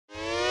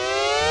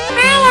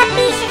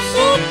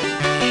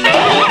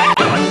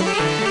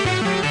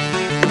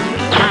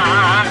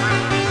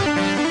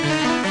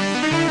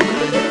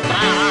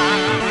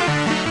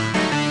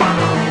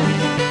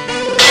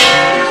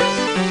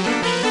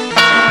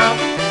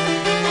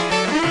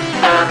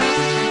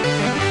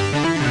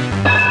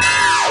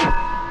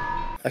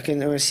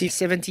can see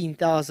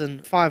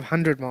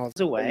 17,500 miles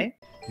away.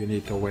 You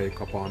need to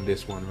wake up on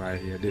this one right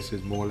here. This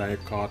is more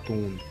like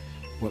cartoon,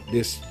 but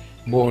this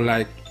more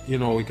like, you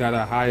know, we got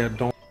a higher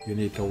dome. You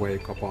need to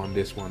wake up on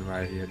this one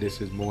right here.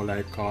 This is more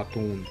like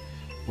cartoon,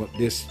 but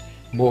this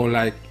more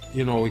like,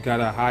 you know, we got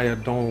a higher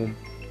dome,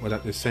 but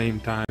at the same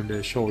time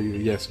they show you,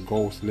 yes,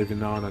 ghosts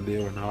living on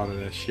there and all of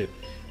that shit,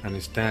 and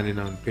it's standing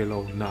on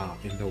pillow. Nah,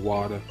 in the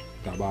water,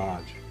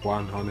 garbage,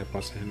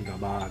 100%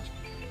 garbage.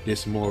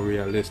 This more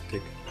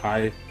realistic,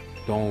 high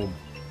dome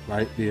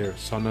right there,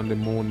 sun and the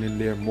moon in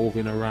there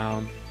moving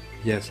around.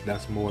 Yes,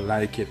 that's more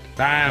like it.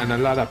 Bam! And a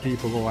lot of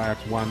people go ask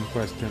one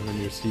question when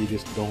you see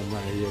this dome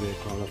right here, they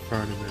call it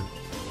firmament.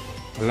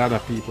 A lot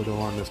of people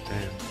don't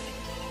understand.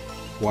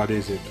 What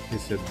is it?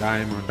 It's a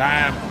diamond.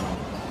 Bam!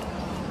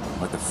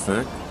 What the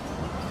fuck?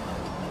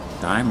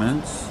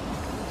 Diamonds?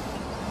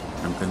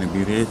 I'm gonna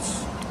be rich.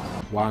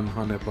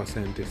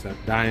 100% it's a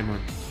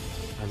diamond.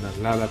 And a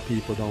lot of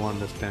people don't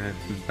understand.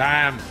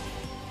 Bam!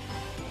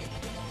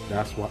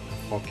 That's what the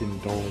fucking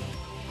dome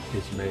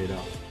is made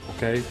of.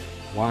 Okay?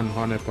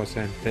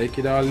 100%. Take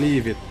it or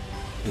leave it.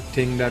 The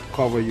thing that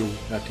cover you,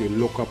 that you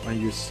look up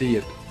and you see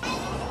it.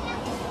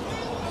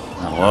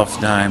 I love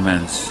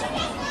diamonds.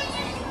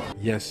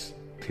 Yes,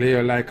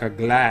 clear like a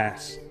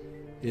glass.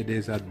 It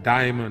is a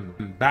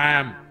diamond.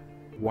 Bam!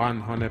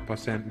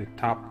 100% the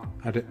top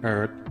of the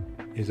earth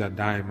is a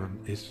diamond.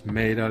 It's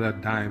made out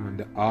of diamond.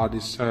 The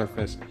hardest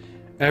surface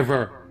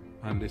ever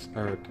on this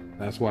earth.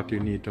 That's what you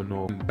need to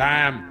know.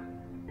 Bam!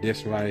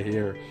 This right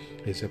here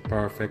is a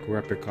perfect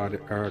replica of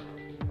the earth.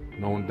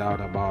 No doubt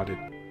about it.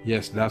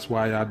 Yes, that's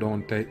why I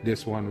don't take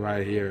this one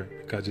right here,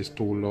 because it's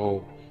too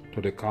low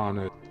to the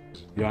corner.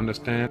 You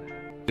understand?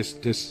 This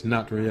is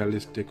not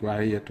realistic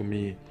right here to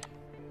me.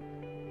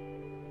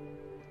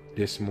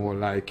 This more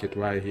like it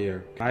right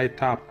here. High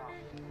top.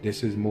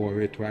 This is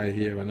more it right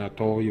here, and I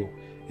told you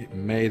it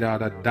made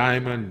out of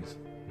diamonds.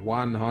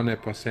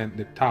 100%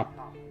 the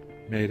top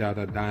made out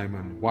of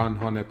diamond.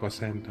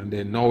 100%, and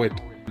they know it.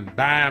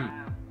 Bam!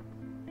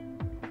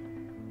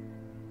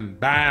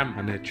 Bam!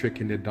 And they're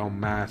tricking the dumb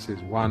masses.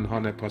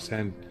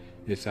 100%.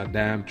 It's a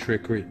damn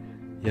trickery.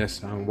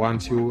 Yes, and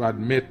once you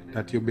admit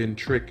that you've been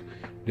tricked,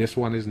 this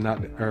one is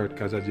not the earth,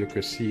 because as you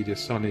can see, the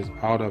sun is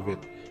out of it.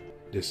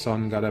 The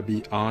sun gotta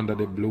be under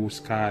the blue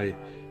sky.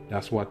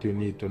 That's what you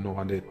need to know.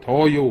 And they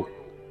told you,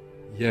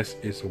 yes,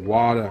 it's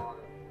water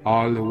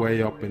all the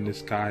way up in the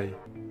sky.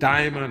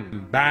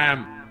 Diamond.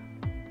 Bam!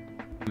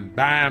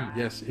 Bam!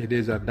 Yes, it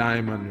is a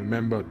diamond.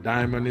 Remember,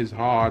 diamond is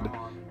hard,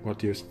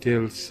 but you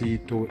still see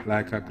to it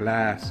like a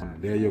glass.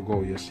 And there you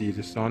go. You see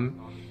the sun,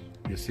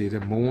 you see the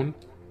moon.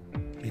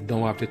 You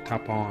don't have the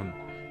top on,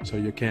 so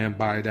you can't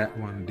buy that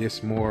one.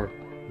 This more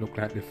look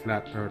like the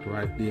flat earth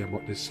right there,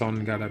 but the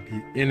sun gotta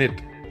be in it.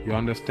 You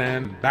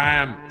understand?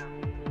 Bam!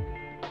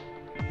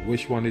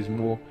 Which one is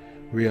more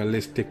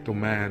realistic to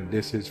man?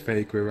 This is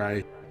fakery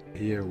right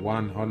here.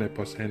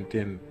 100%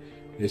 in.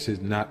 This is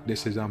not.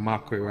 This is a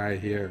mockery right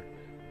here.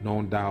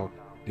 No doubt.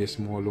 This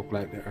more look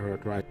like the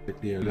earth right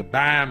there. The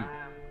bam!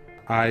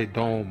 Eye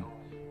dome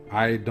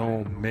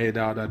made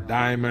out of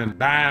diamond.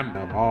 Bam!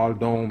 Of all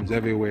domes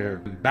everywhere.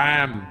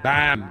 Bam!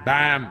 Bam!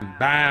 Bam!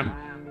 Bam!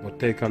 But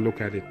take a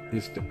look at it.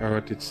 It's the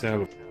earth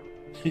itself.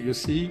 You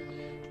see?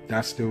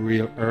 That's the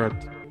real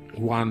earth.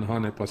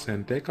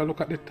 100%. Take a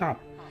look at the top.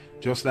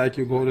 Just like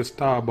you go to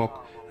Starbucks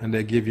and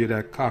they give you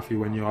that coffee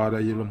when you order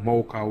your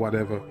mocha or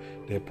whatever,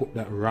 they put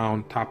that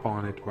round top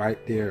on it right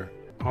there.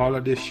 All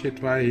of this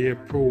shit right here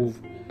prove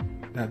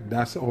that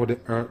that's how the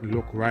earth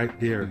look right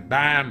there.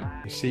 Bam!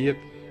 You see it?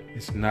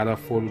 It's not a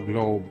full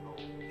globe.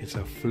 It's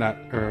a flat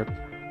earth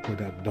with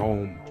a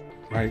dome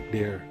right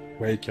there.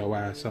 Wake your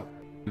ass up.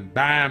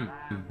 Bam!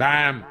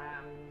 Bam!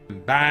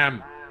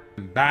 Bam!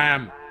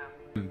 Bam!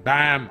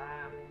 Bam!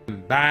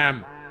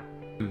 Bam!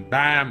 Bam!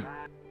 Bam!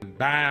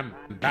 Bam!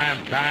 Bam!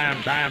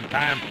 Bam! Bam!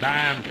 Bam!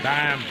 Bam!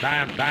 Bam!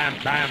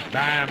 Bam! Bam!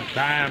 Bam!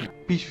 Bam!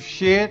 Piece of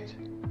shit.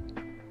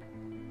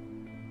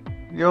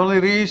 The only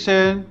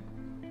reason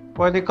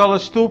why they call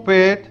us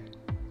stupid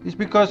is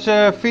because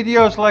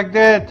videos like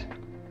that,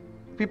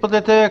 people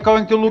that are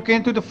going to look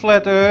into the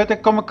flat earth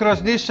and come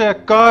across this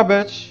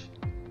garbage,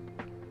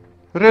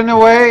 run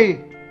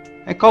away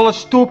and call us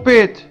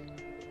stupid.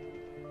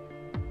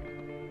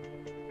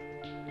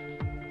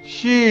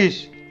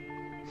 Jeez,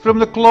 from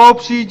the globe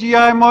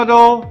CGI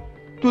model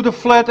to the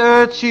flat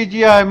earth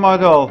CGI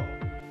model.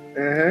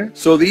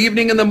 So the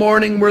evening and the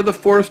morning were the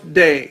fourth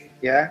day.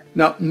 Yeah.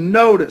 Now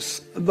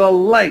notice the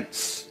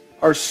lights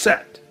are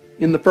set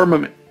in the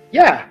firmament.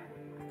 Yeah.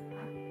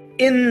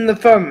 In the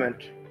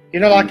firmament. You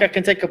know, like I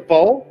can take a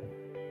bowl.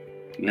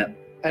 Yeah.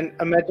 And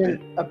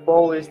imagine a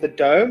bowl is the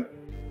dome.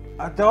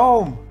 A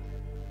dome?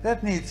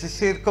 That needs a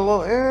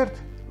circular earth.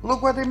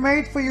 Look what they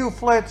made for you,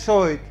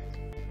 Flatzoid.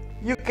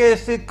 You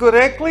guessed it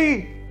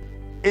correctly.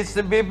 It's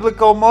the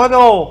biblical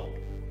model.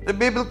 The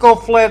biblical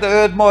flat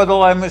earth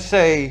model, I must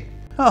say.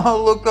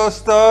 Oh, look, those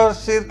stars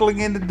circling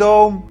in the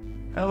dome.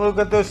 And look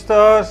at those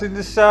stars in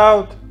the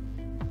south.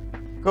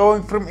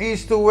 Going from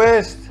east to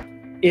west.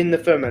 In the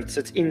firmament, so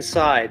it's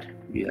inside.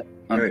 Yeah.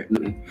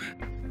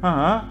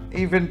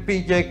 Even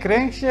PJ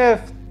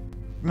Crankshaft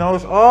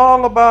knows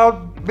all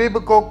about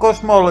biblical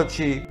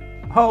cosmology.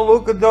 Oh,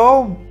 look, a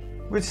dome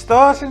with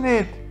stars in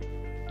it.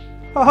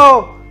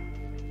 Oh,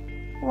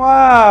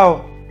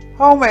 wow.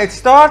 Homemade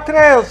star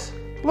trails.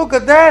 Look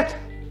at that.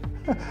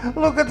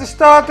 Look at the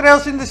star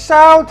trails in the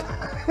south.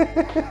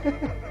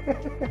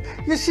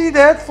 You see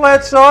that,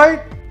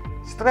 Flatzoid?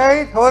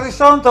 Straight,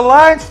 horizontal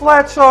lines,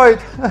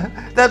 Flatzoid.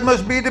 That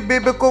must be the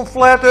biblical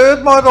flat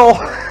earth model.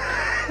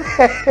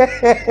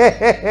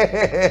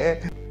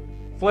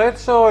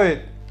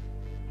 Flatzoid,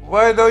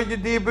 why don't you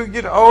debug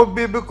your own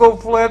biblical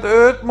flat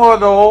earth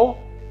model?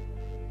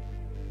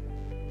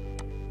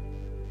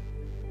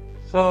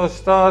 So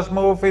stars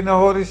move in a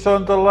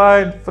horizontal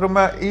line from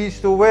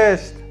east to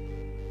west.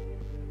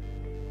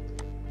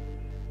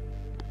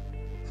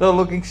 So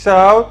looking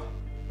south.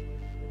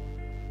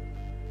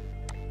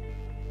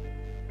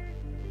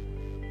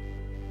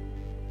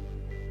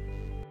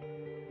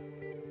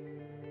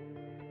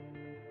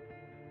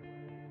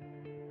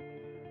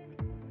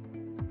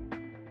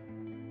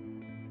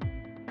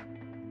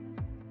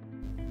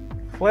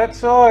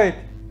 Flatzoid,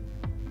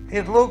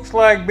 it looks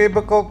like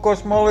biblical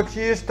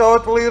cosmology is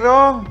totally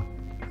wrong.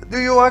 Do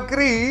you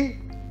agree?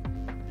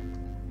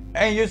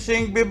 And you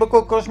think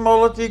biblical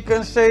cosmology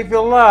can save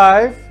your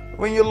life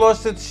when you're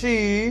lost at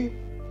sea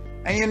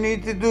and you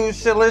need to do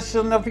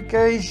celestial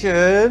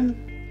navigation?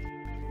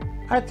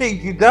 I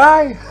think you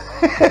die.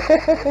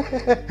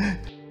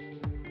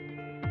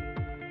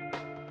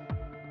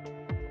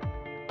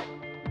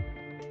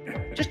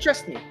 Just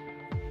trust me.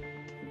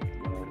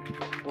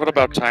 What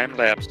about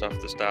time-lapse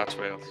of the star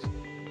trails?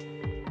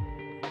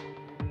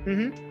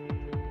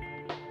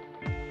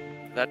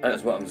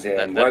 That's what I'm saying.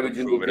 that Why would would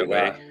you prove look it at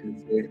away.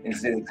 that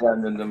instead of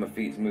climbing under my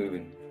feet's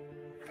moving?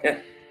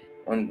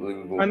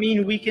 Unbelievable. I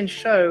mean, we can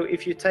show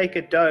if you take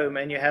a dome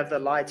and you have the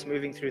lights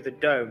moving through the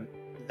dome,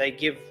 they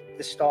give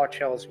the star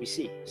trails we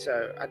see.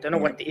 So I don't know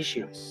what the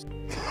issue is.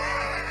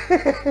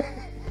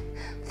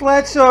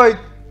 Flatzoid,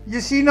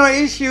 you see no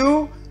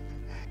issue?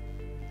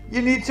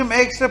 You need some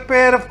extra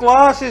pair of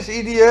glasses,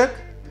 idiot.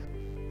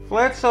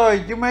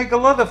 Flatzoid, you make a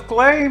lot of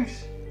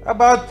claims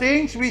about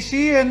things we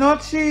see and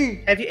not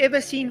see. Have you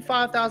ever seen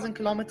 5,000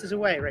 kilometers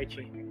away,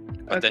 Rachie?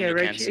 But then Okay, you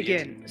can't Rachie, see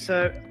it. again.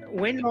 So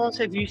when last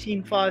have you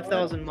seen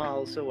 5,000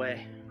 miles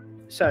away?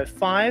 So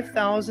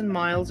 5,000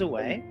 miles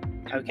away,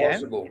 okay.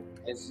 Impossible.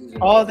 This is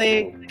Are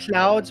there impossible.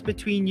 clouds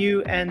between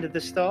you and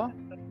the star?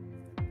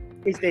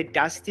 Is there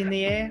dust in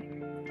the air?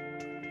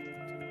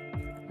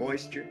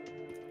 Moisture.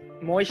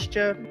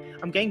 Moisture?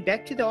 I'm going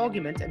back to the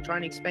argument and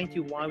trying to explain to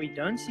you why we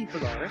don't see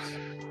Polaris,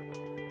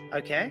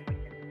 okay,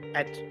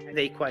 at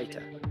the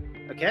equator,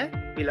 okay,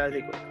 below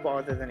the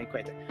farther than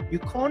equator. You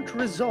can't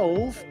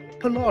resolve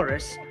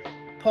Polaris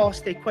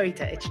past the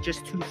equator, it's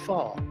just too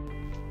far.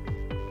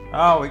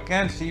 Oh, we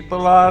can't see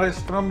Polaris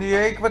from the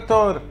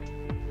equator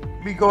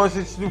because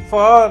it's too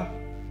far.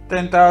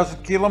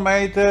 10,000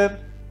 kilometers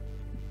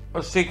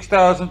or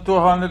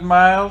 6,200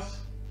 miles.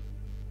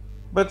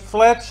 But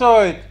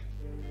Flatzoid,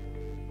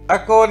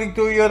 according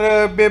to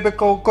your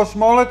biblical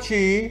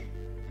cosmology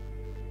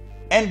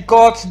and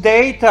God's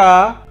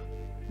data,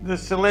 the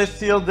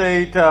celestial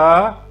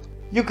data,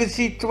 you can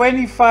see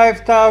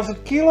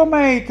 25,000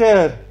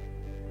 kilometers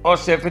or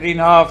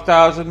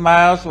 17,500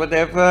 miles,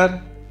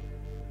 whatever.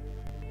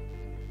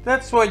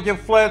 That's what your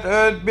flat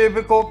earth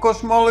biblical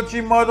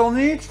cosmology model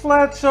needs,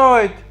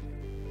 Flatzoid.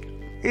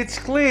 It's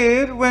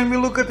clear when we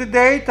look at the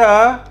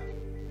data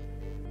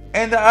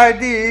and the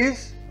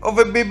ideas of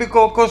a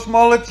biblical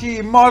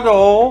cosmology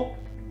model,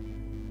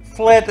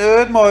 flat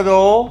earth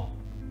model,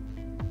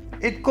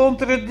 it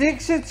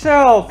contradicts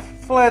itself,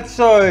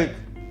 Flatzoid.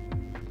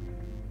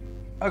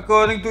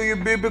 According to your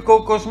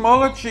biblical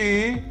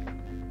cosmology,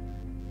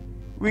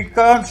 we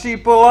can't see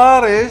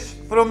Polaris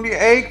from the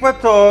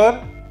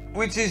equator,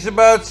 which is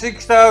about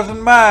 6,000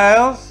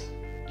 miles,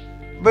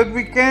 but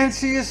we can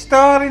see a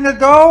star in a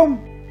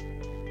dome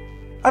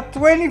at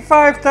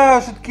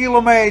 25,000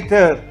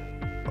 kilometers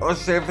or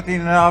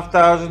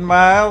 17,500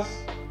 miles.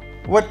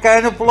 What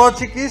kind of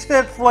logic is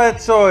that,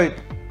 Flatzoid?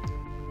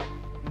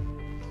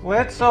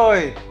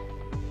 Flatzoid,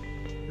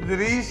 the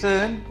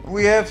reason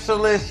we have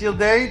celestial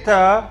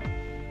data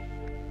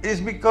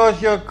is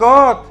because your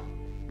God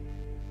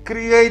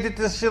created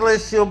the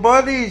celestial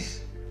bodies.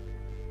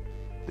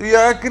 Do you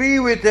agree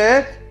with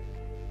that?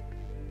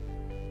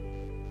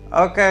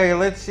 Okay,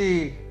 let's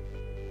see.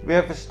 We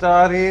have a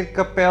star here,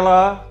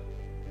 Capella.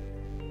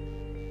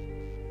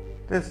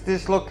 That's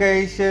this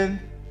location.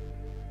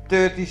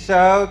 30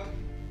 south,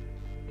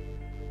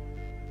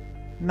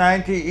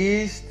 90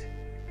 east.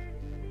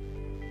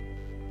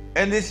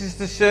 And this is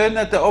the sun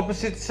at the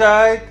opposite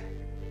side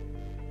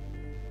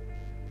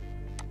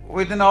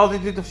with an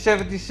altitude of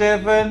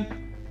 77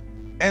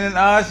 and an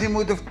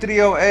azimuth of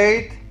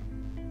 308.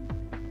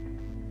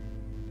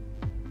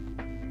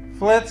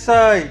 Flat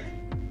side.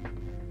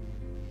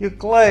 Your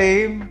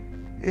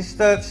claim is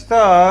that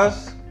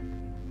stars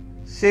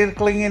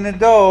circling in a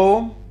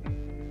dome,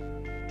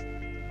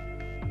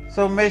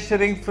 so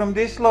measuring from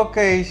this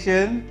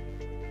location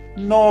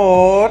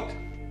north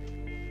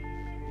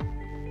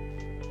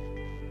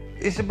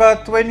is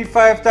about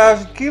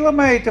 25,000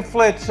 kilometers,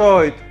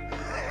 Flatzoid.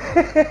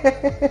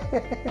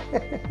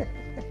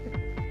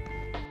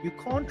 You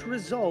can't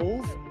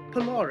resolve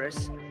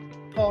Polaris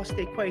past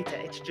the equator,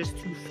 it's just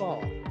too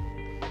far.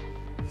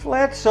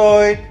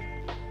 Flatzoid,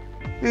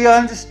 do you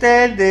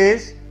understand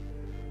this?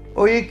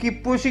 Or you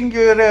keep pushing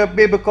your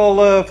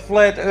biblical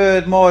flat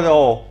earth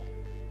model?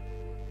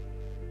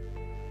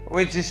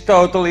 Which is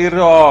totally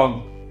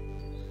wrong.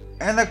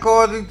 And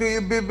according to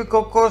your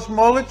biblical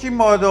cosmology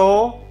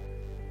model,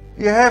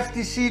 you have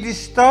to see the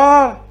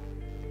star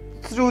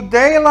through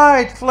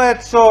daylight,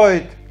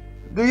 Flatzoid.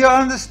 Do you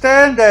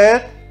understand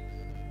that?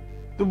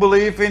 To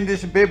believe in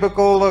this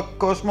biblical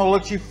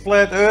cosmology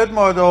flat earth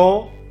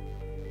model,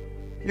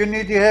 you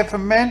need to have a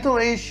mental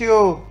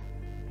issue.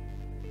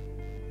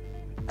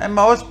 And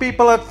most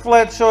people at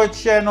Flatzoid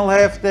channel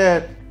have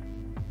that.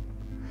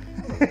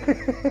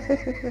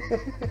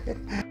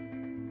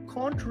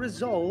 Can't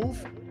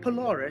resolve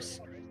Polaris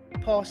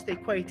past the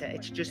equator,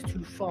 it's just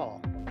too far.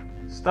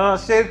 Star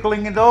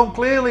circling it on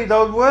clearly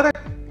don't work.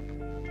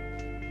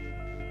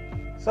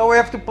 So we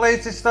have to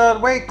place the star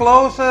way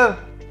closer.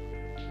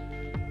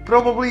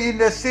 Probably in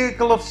the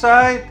circle of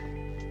sight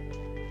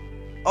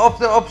of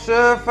the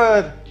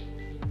observer.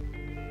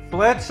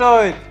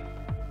 Flatzoid.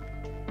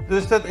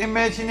 There's that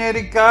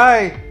imaginary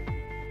guy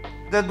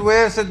that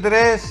wears a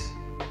dress.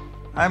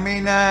 I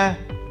mean,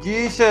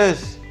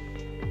 Jesus.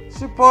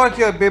 Support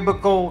your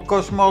biblical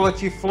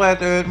cosmology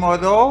flat earth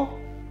model?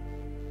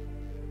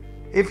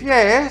 If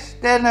yes,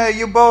 then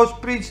you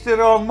both preach the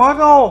wrong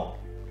model.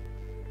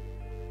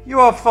 You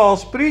are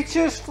false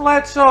preachers,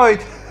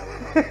 Flatzoid.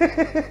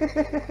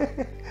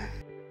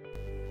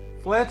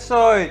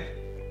 Flatzoid,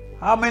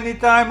 how many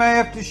times I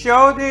have to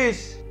show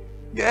this?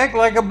 You act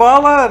like a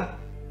baller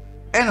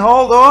and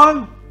hold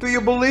on to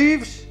your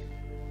beliefs,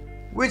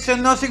 which are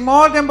nothing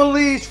more than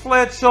beliefs,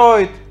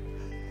 Flatzoid.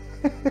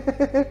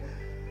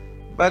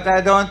 But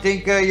I don't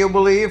think you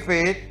believe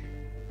it.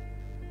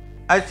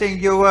 I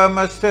think you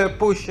must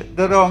push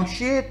the wrong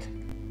shit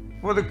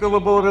for the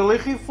gullible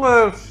religion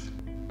flirts.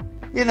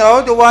 You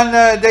know, the one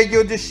that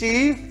you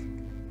deceive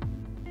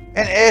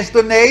and ask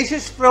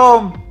donations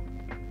from.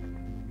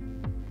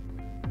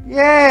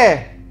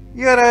 Yeah,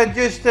 you're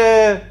just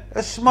a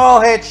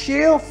small head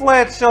shield,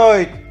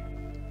 Flatzoid.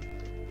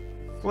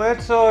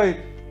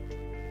 Flatzoid,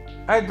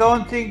 I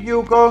don't think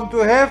you're going to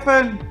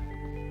heaven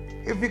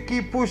if you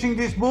keep pushing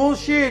this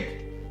bullshit.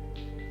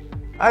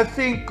 I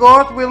think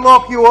God will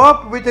lock you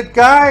up with that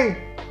guy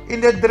in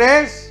that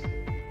dress.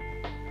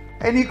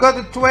 And he got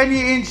a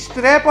 20-inch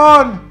strap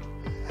on.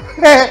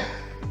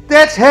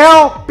 That's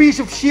hell, piece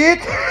of shit.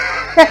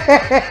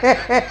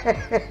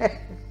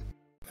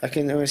 I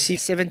can see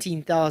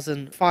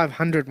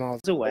 17,500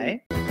 miles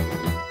away.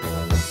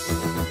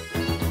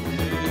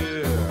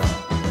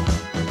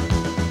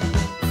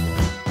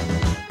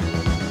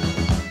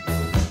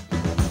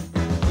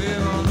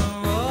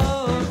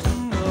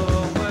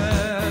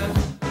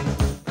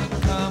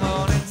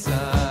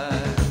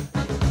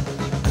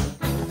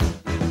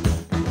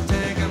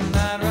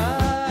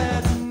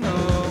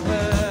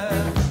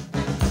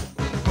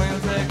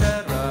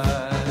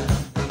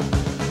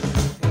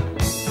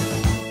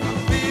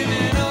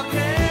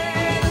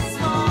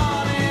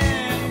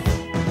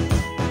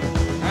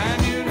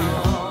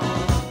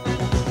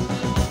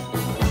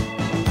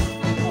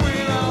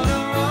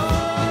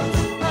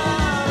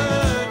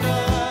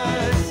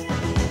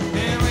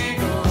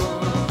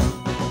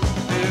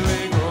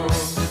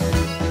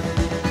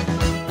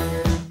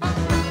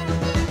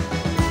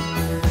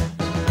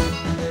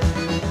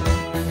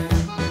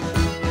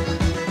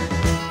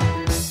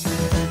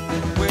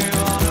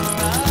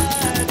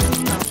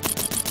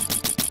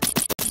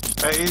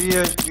 Hey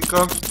idiot, you're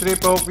going to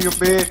trip over your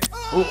bed.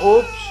 Oh,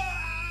 oops.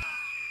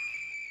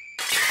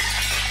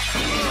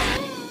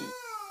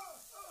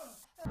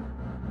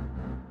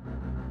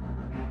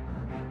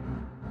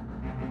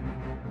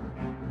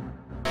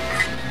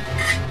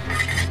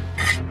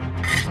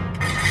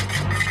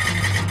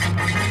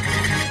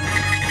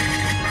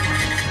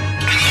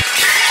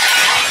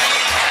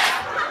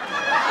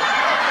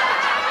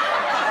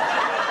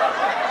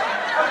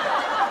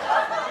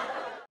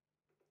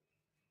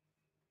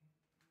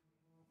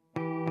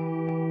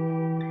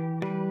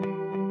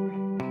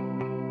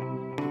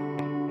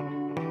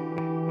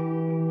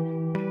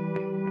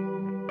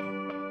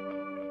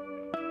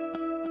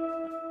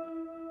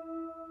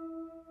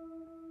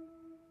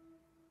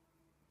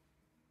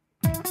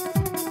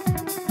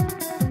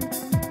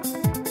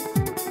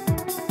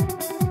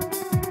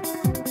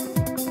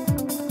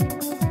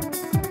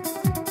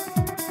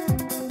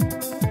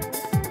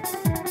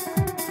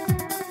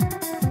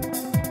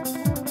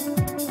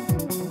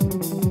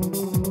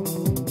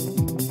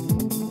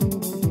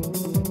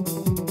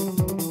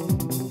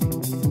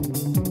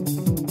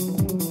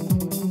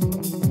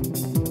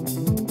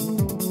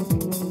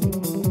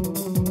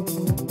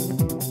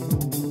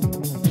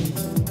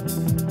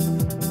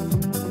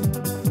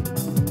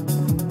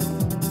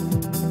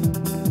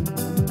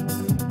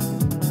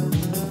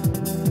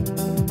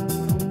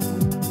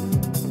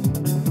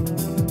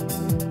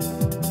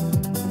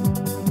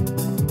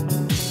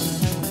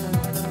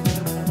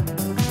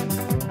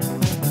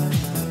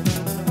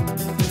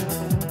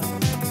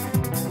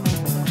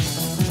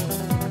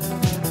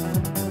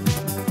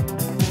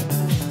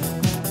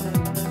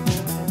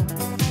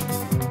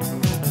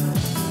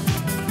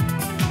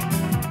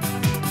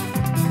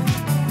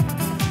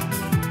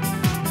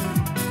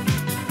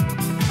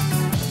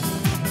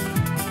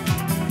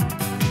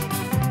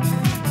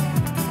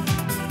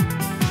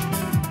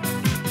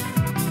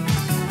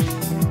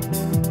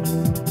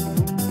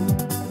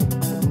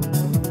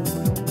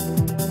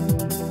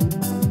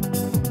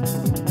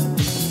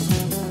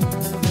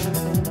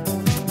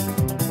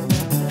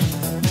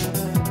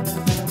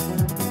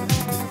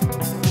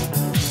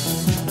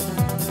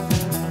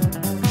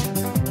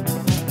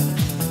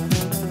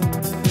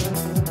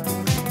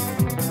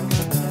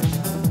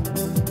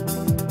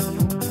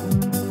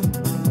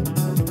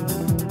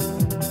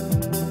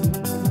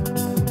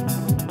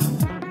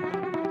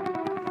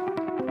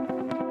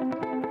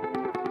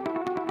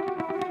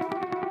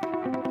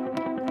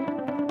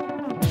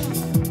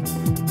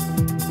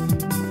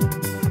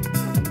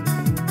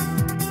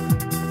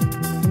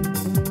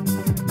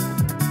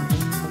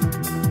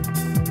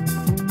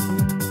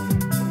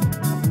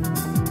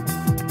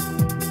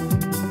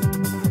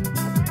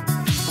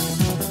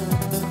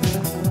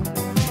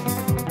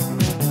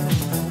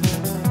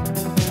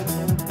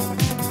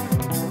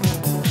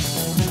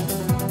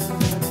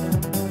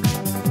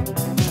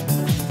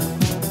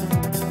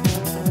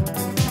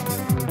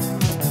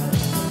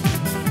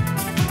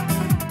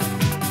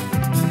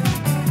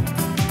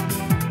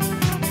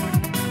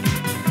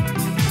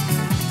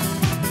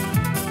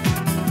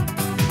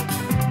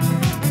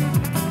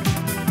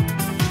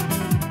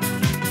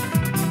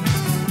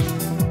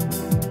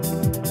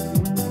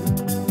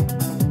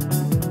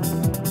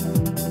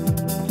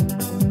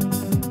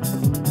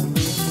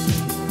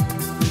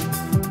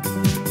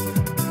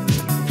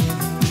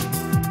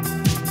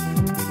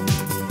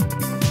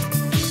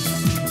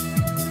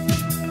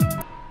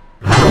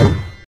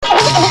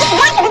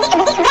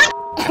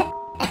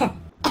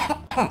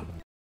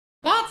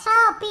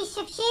 piece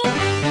of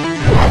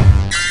shit.